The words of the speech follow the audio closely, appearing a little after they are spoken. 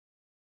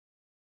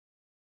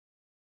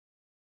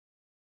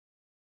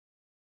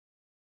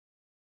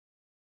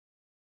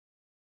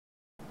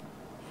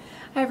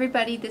Hi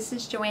everybody, this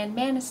is Joanne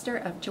Manaster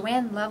of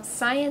Joanne Loves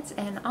Science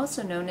and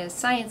also known as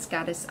Science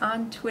Goddess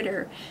on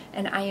Twitter.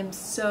 And I am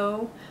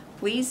so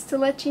pleased to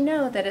let you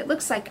know that it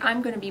looks like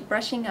I'm going to be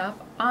brushing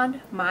up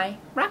on my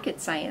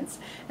rocket science.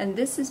 And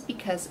this is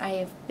because I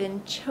have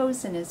been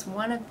chosen as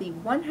one of the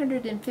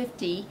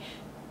 150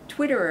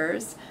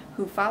 Twitterers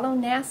who follow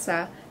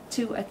NASA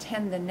to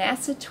attend the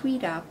NASA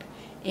Tweetup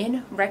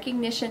in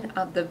recognition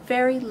of the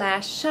very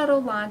last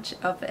shuttle launch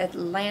of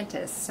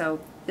Atlantis.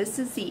 So this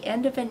is the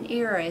end of an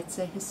era. It's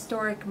a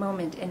historic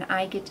moment and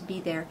I get to be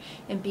there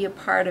and be a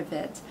part of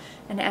it.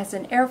 And as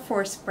an Air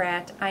Force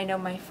brat, I know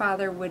my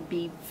father would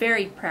be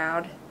very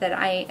proud that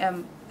I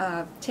am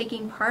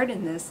taking part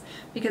in this,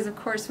 because of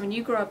course when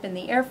you grow up in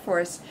the Air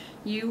Force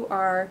you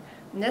are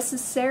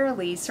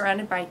necessarily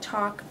surrounded by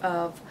talk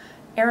of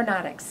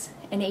aeronautics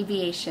and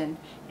aviation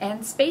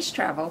and space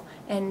travel,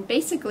 and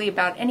basically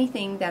about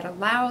anything that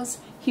allows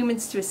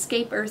humans to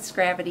escape Earth's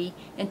gravity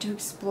and to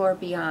explore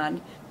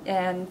beyond.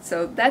 And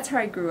so that's how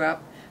I grew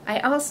up. I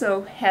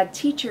also had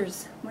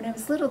teachers when I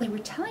was little. They were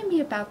telling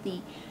me about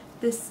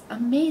this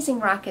amazing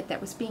rocket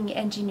that was being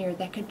engineered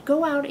that could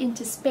go out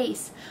into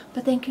space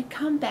but then could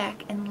come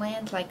back and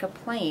land like a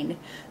plane.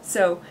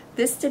 So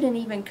this didn't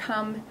even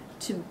come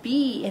to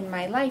be in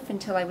my life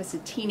until I was a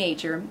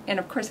teenager. And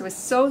of course I was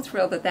so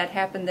thrilled that that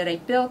happened that I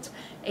built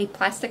a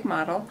plastic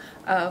model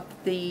of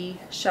the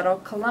Shuttle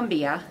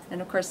Columbia.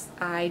 And of course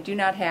I do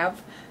not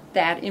have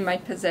that in my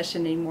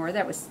possession anymore.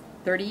 That was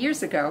 30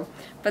 years ago.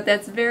 But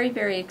that's very,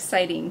 very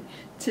exciting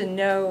to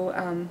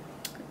know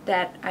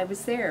that I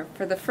was there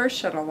for the first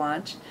shuttle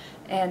launch,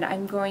 and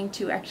I'm going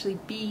to actually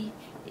be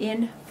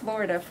in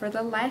Florida for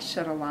the last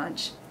shuttle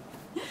launch.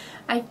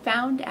 I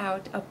found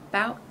out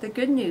about the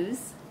good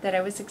news that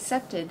I was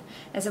accepted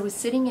as I was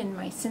sitting in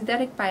my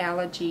synthetic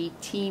biology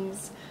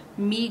team's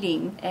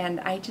meeting,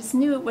 and I just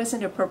knew it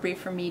wasn't appropriate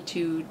for me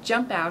to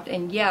jump out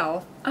and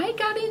yell, "I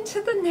got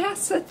into the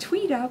NASA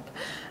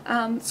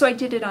Tweetup!" So I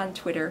did it on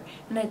Twitter,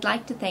 and I'd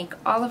like to thank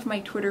all of my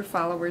Twitter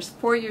followers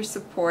for your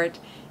support,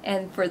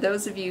 and for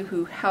those of you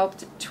who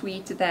helped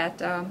tweet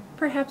that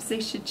perhaps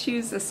they should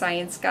choose a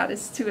science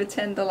goddess to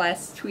attend the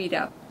last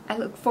Tweetup. I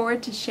look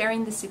forward to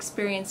sharing this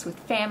experience with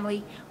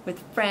family,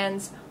 with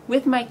friends,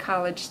 with my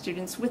college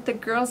students, with the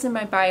girls in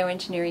my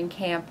bioengineering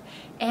camp,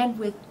 and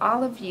with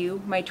all of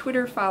you, my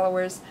Twitter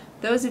followers,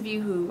 those of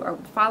you who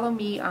follow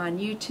me on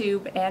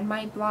YouTube and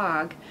my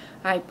blog.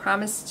 I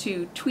promise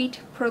to tweet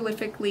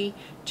prolifically,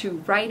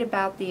 to write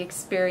about the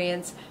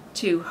experience,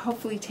 to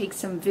hopefully take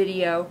some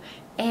video,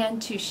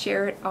 and to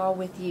share it all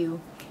with you.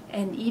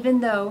 And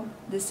even though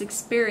this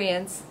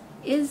experience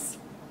is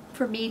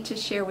for me to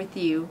share with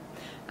you,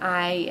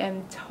 I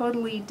am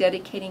totally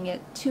dedicating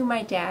it to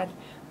my dad,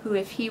 who,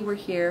 if he were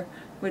here,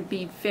 would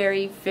be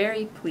very,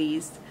 very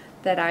pleased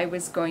that I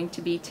was going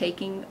to be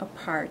taking a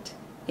part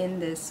in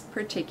this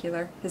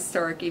particular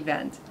historic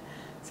event.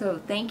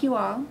 So thank you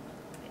all,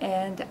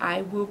 and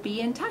I will be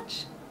in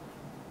touch.